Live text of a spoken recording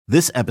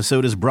This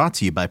episode is brought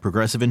to you by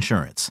Progressive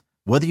Insurance.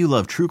 Whether you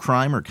love true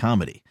crime or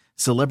comedy,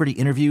 celebrity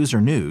interviews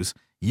or news,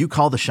 you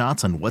call the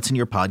shots on what's in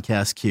your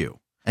podcast queue.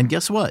 And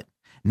guess what?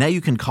 Now you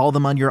can call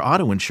them on your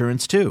auto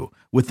insurance too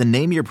with the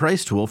Name Your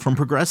Price tool from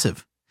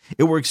Progressive.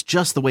 It works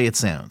just the way it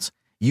sounds.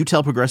 You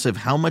tell Progressive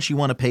how much you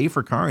want to pay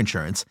for car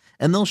insurance,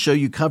 and they'll show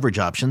you coverage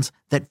options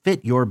that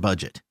fit your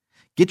budget.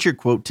 Get your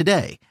quote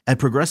today at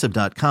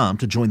Progressive.com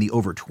to join the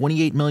over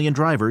 28 million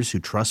drivers who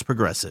trust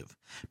Progressive.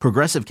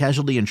 Progressive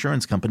Casualty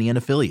Insurance Company and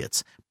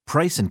Affiliates.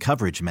 Price and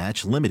coverage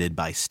match limited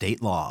by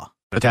state law.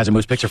 The Taz and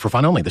Moose picks are for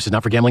fun only. This is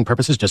not for gambling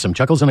purposes, just some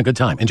chuckles and a good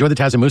time. Enjoy the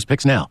Taz and Moose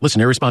picks now. Listen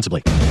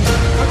irresponsibly.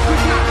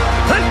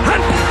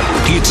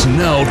 It's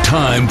now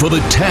time for the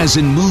Taz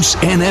and Moose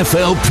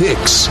NFL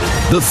picks.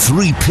 The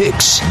 3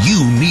 picks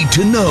you need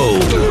to know.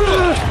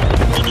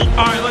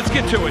 All right, let's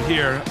get to it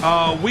here.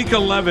 Week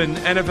 11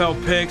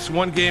 NFL picks.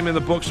 One game in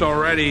the books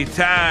already.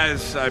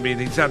 Taz, I mean,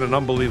 he's had an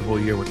unbelievable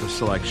year with the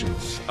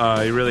selections.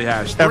 He really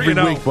has. Every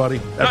week,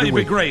 buddy. You've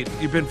been great.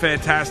 You've been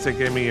fantastic.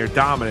 I mean, you're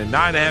dominant.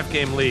 9.5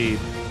 game lead.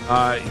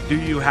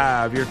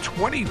 You're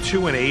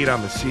 22-8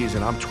 on the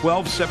season. I'm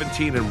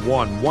 12-17-1.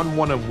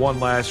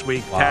 1-1-1 last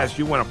week. Wow. Taz,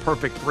 you went a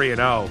perfect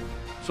 3-0.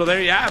 So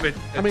there you have it.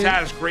 And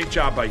Taz, great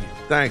job by you.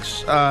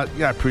 Thanks. I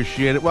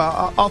appreciate it.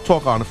 Well, I'll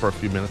talk on it for a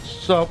few minutes.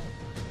 So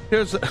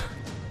here's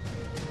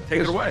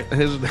Take it away.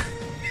 Here's the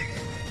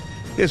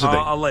thing.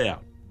 I'll lay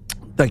out.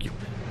 Thank you.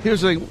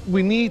 Here's the thing.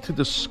 We need to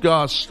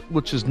discuss,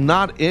 which is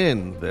not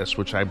in this,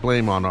 which I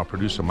blame on our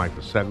producer, Mike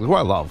Bisseglia, who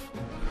I love.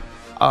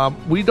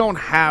 We don't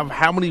have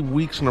how many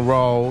weeks in a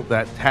row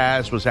that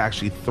Taz was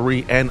actually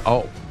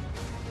 3-0.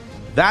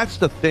 That's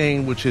the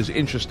thing which is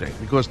interesting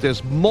because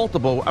there's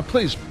multiple.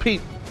 Please,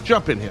 Pete,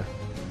 jump in here.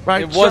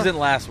 Right? It wasn't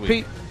last week.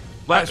 Pete,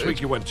 last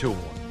week you went 2-1.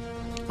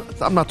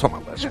 I'm not talking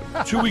about last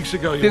week. 2 weeks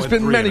ago you There's went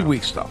been 3-0. many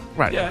weeks, though.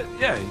 Right. Yeah.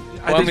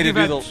 I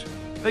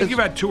think you've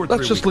had 2 or 3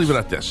 Let's just weeks. leave it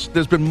at this.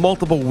 There's been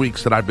multiple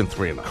weeks that I've been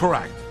 3-0.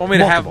 Correct. Want me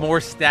to have more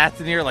stats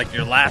in here, like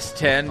your last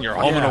 10, your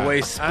home and away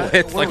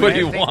splits? What do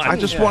you want? I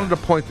just wanted to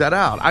point that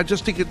out. I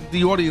just think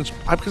the audience,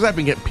 because I've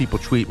been getting people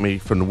tweet me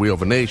from the Wheel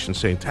of a Nation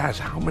saying, Taz,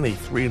 how many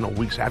 3-0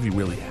 weeks have you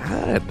really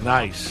had?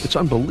 Nice. It's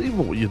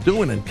unbelievable what you're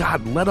doing. And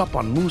God, let up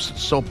on Moose.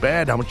 It's so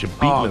bad how much you're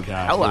beating the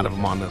hell out of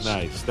him on this.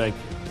 Nice. Thank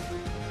you.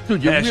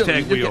 Dude, you're Hashtag you're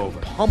we getting over.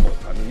 pummeled.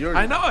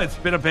 I know it's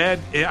been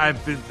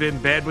I've been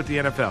bad with the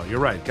NFL. You're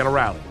right. Got to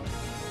rally.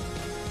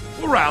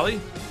 We'll rally.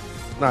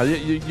 No,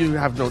 you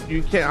have no.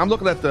 You can't. I'm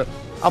looking at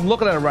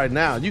it right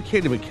now. You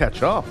can't even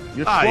catch up.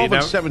 You're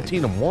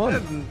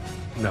 12-17-1.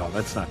 No,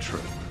 that's not true.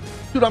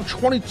 Dude, I'm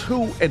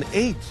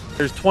 22-8.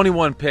 There's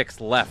 21 picks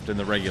left in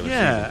the regular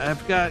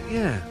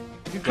season.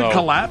 You could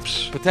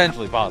collapse.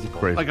 Potentially possible.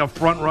 Great. Like a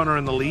front runner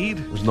in the lead.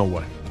 There's no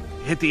way.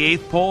 Hit the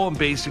 8th pole and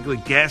basically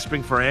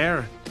gasping for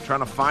air,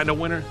 trying to find a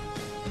winner.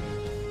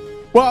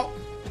 Well,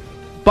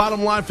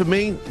 bottom line for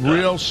me,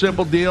 real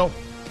simple deal.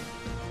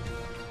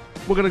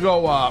 We're going to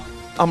go, I'm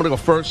going to go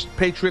first.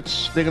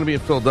 Patriots, they're going to be in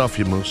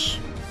Philadelphia, Moose.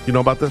 You know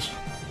about this?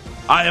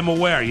 I am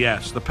aware,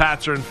 yes. The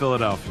Pats are in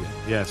Philadelphia.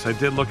 Yes, I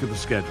did look at the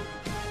schedule.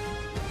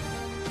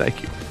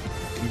 Thank you.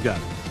 You got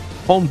it.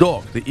 Home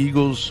dog. The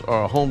Eagles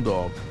are a home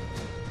dog.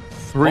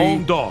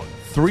 Home dog.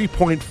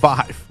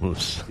 3.5,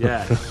 Moose.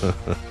 Yes.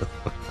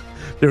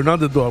 They're an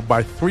underdog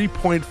by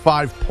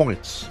 3.5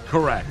 points.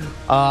 Correct.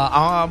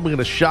 I'm going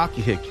to shock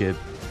you here, kid.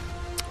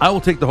 I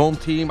will take the home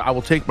team. I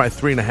will take my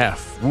 3.5.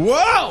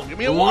 Whoa! Give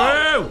me a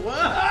whoa!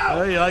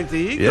 Oh, you like the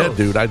Eagles? Yeah,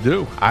 dude, I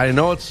do. I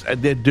know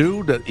they're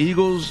due. The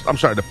Eagles,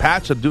 the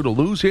Pats are due to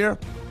lose here.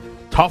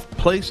 Tough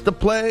place to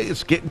play.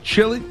 It's getting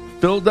chilly.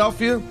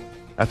 Philadelphia,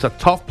 that's a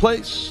tough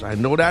place. I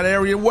know that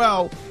area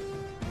well.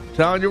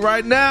 Telling you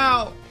right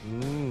now,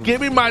 give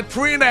me my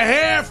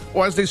 3.5,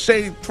 or as they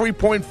say,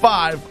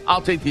 3.5.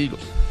 I'll take the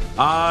Eagles.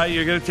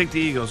 You're going to take the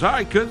Eagles. All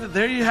right, good.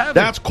 There you have it.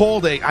 That's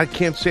called I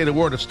can't say the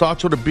word. It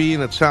starts with a B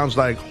and it sounds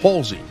like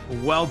Halsey.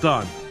 Well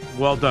done.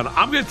 Well done.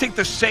 I'm going to take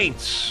the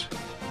Saints.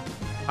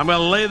 I'm going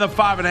to lay the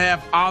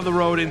 5.5 on the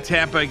road in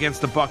Tampa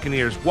against the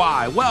Buccaneers.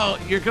 Why? Well,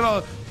 you're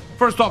going to...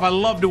 First off, I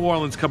love New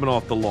Orleans coming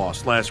off the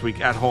loss last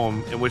week at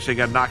home in which they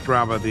got knocked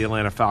around by the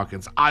Atlanta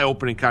Falcons.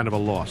 Eye-opening kind of a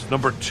loss.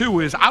 Number 2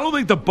 is I don't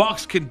think the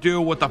Bucs can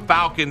do what the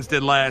Falcons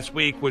did last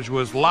week, which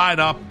was line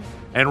up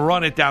and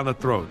run it down the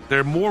throat.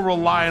 They're more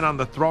reliant on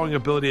the throwing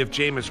ability of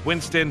Jameis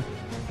Winston,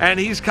 and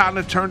he's kind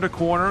of turned a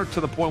corner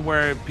to the point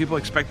where people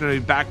expect him to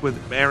be back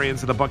with Arians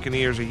and the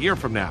Buccaneers a year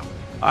from now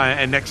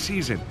and next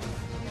season.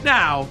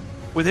 Now,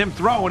 with him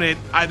throwing it,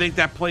 I think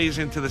that plays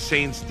into the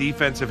Saints'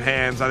 defensive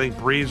hands. I think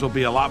Breeze will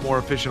be a lot more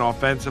efficient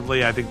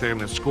offensively. I think they're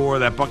going to score.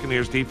 That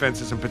Buccaneers defense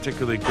isn't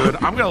particularly good.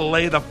 I'm going to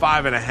lay the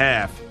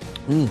 5.5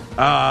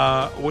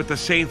 with the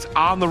Saints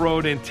on the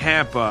road in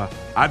Tampa.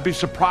 I'd be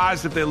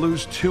surprised if they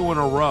lose 2 in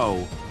a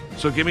row.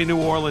 So give me New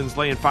Orleans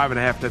laying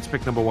 5.5. That's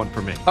pick number 1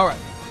 for me. All right.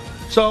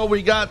 So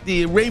we got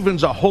the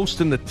Ravens are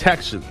hosting the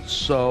Texans.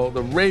 So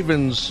the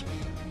Ravens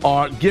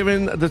are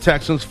giving the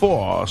Texans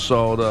 4.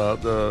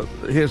 So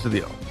here's the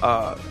deal.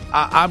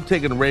 I'm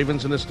taking the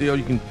Ravens in this deal.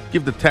 You can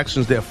give the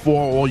Texans their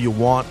 4 all you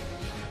want.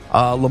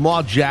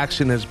 Lamar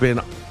Jackson has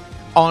been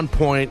on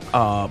point.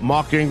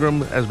 Mark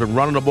Ingram has been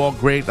running the ball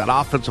great. That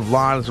offensive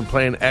line has been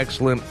playing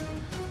excellent.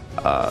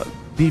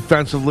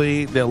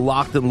 Defensively, they're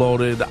locked and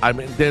loaded. I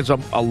mean, there's a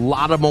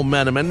lot of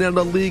momentum, and then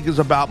the league is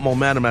about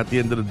momentum at the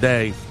end of the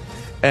day.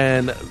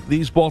 And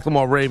these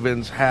Baltimore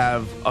Ravens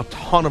have a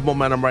ton of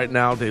momentum right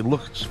now. They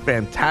look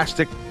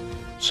fantastic.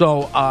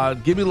 So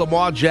give me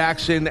Lamar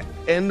Jackson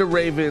and the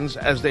Ravens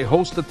as they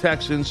host the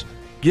Texans.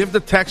 Give the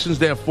Texans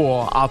their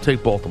 4. I'll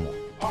take Baltimore.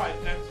 All right,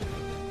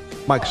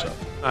 that's Mike's up.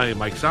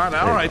 Mike's on.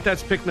 All right,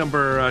 that's pick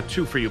number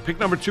 2 for you. Pick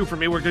number 2 for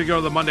me, we're going to go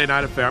to the Monday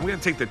Night Affair. I'm going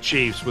to take the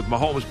Chiefs with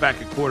Mahomes back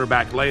at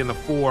quarterback, laying the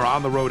 4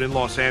 on the road in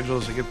Los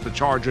Angeles against the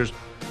Chargers.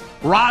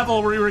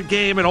 Rivalry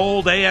game, an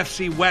old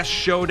AFC West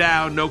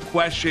showdown, no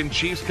question.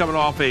 Chiefs coming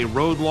off a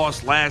road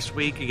loss last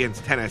week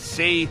against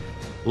Tennessee.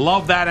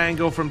 Love that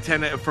angle from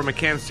a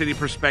Kansas City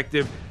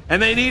perspective.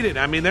 And they need it.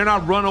 I mean, they're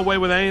not run away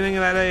with anything in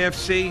that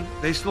AFC.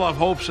 They still have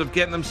hopes of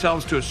getting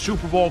themselves to a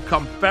Super Bowl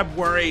come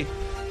February.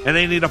 And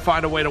they need to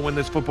find a way to win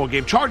this football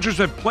game. Chargers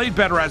have played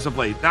better as of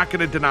late. Not going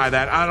to deny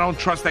that. I don't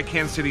trust that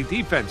Kansas City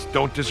defense.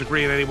 Don't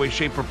disagree in any way,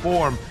 shape, or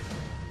form.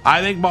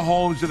 I think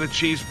Mahomes and the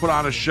Chiefs put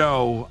on a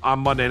show on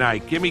Monday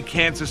night. Give me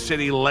Kansas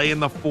City laying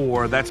the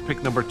 4. That's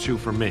pick number 2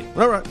 for me.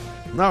 All right.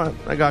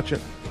 I got you.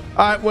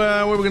 All right,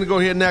 well, where we're going to go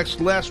here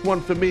next. Last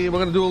one for me.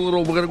 We're going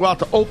to go out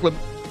to Oakland,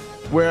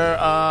 where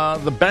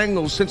the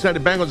Bengals, Cincinnati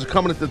Bengals, are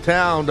coming into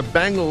town. The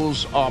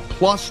Bengals are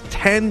plus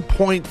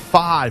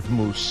 10.5,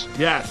 Moose.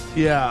 Yes.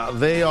 Yeah,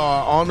 they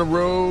are on the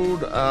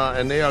road,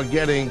 and they are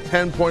getting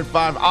 10.5.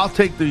 I'll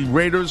take the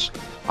Raiders.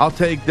 I'll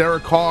take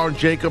Derek Carr and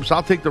Jacobs.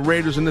 I'll take the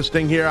Raiders in this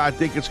thing here. I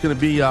think it's going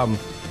to be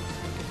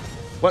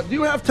what, do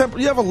you have 10?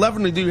 You have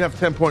 11 or do you have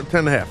 10.5? What do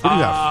you have?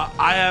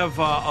 I have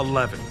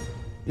 11.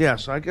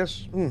 Yes, I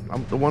guess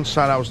I'm the one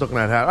side I was looking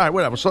at. All right,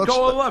 whatever. So let's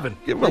go 11.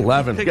 Give them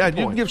 11. Take Yeah,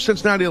 you can give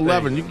Cincinnati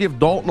 11. You can give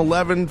Dalton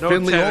 11,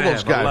 Finley, all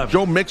those guys. 11.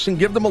 Joe Mixon,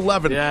 give them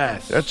 11.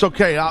 Yes. That's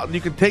okay.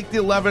 You can take the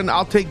 11.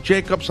 I'll take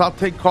Jacobs. I'll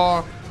take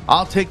Carr.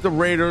 I'll take the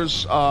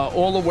Raiders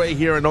all the way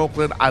here in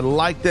Oakland. I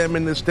like them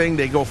in this thing.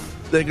 They're going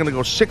to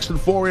go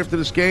 6-4 after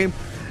this game,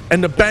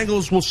 and the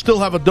Bengals will still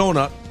have a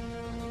donut.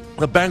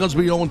 The Bengals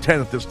will be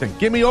 0-10 at this thing.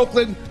 Give me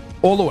Oakland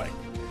all the way.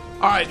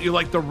 All right, you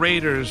like the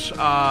Raiders.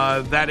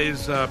 That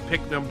is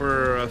pick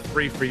number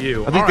 3 for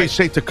you. I think they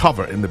say to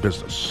cover in the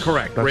business.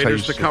 Correct. That's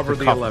Raiders to cover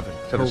the 11.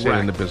 Correct.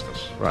 In the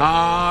business. Right.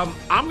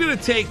 I'm going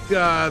to take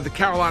the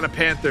Carolina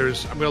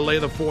Panthers. I'm going to lay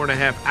the 4.5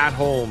 at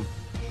home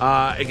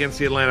against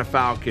the Atlanta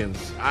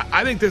Falcons.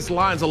 I think this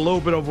line's a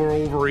little bit of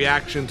an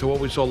overreaction to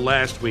what we saw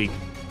last week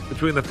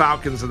between the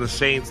Falcons and the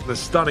Saints, the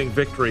stunning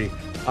victory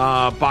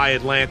by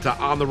Atlanta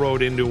on the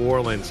road in New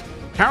Orleans.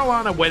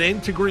 Carolina went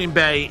into Green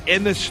Bay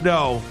in the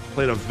snow,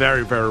 played a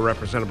very, very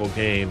representable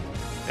game,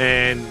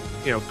 and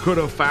could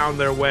have found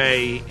their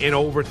way in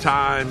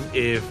overtime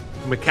if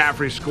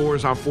McCaffrey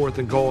scores on 4th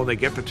and goal and they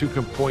get the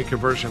 2-point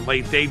conversion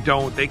late. They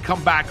don't. They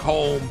come back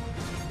home.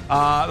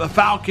 The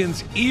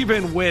Falcons,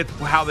 even with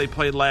how they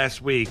played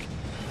last week,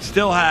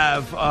 still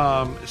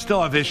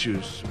have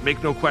issues.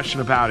 Make no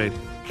question about it.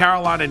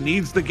 Carolina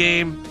needs the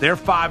game. They're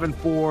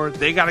 5-4.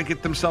 They got to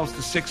get themselves to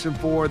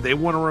 6-4. They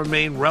want to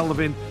remain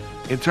relevant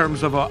in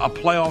terms of a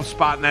playoff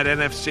spot in that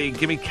NFC.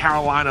 Give me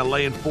Carolina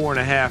laying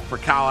 4.5 for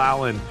Kyle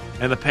Allen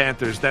and the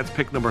Panthers. That's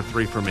pick number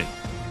 3 for me.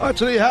 All right,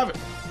 so there you have it.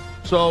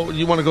 So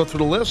you want to go through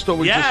the list?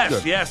 Or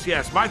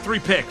Yes. My 3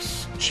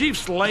 picks.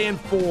 Chiefs laying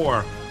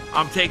 4.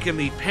 I'm taking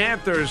the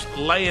Panthers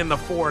laying the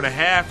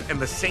 4.5 and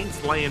the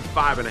Saints laying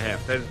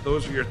 5.5.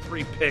 Those are your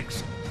 3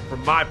 picks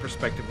from my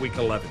perspective, Week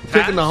 11.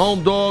 Taking the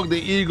home dog, the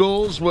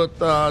Eagles, with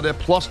their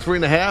plus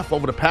 3.5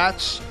 over the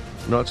Pats.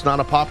 No, it's not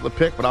a popular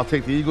pick, but I'll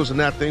take the Eagles in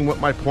that thing with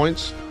my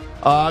points.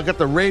 I got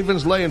the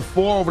Ravens laying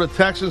 4 over the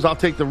Texans. I'll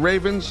take the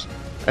Ravens.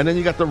 And then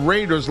you got the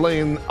Raiders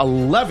laying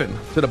 11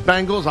 to the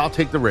Bengals. I'll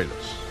take the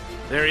Raiders.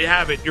 There you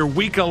have it, your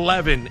Week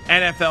 11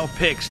 NFL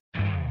picks.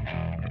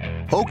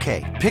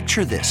 Okay,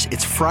 picture this.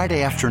 It's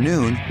Friday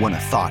afternoon when a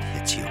thought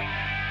hits you.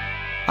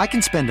 I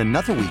can spend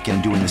another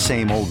weekend doing the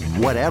same old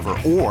whatever,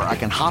 or I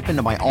can hop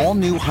into my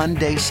all-new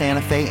Hyundai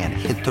Santa Fe and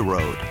hit the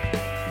road.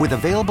 With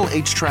available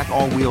H-Track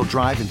all-wheel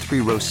drive and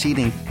 3-row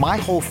seating, my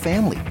whole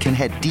family can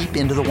head deep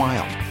into the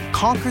wild.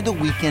 Conquer the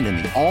weekend in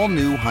the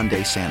all-new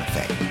Hyundai Santa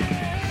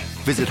Fe.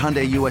 Visit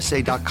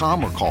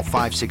HyundaiUSA.com or call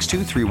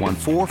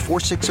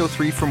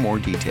 562-314-4603 for more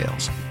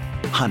details.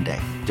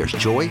 Hyundai, there's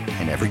joy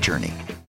in every journey.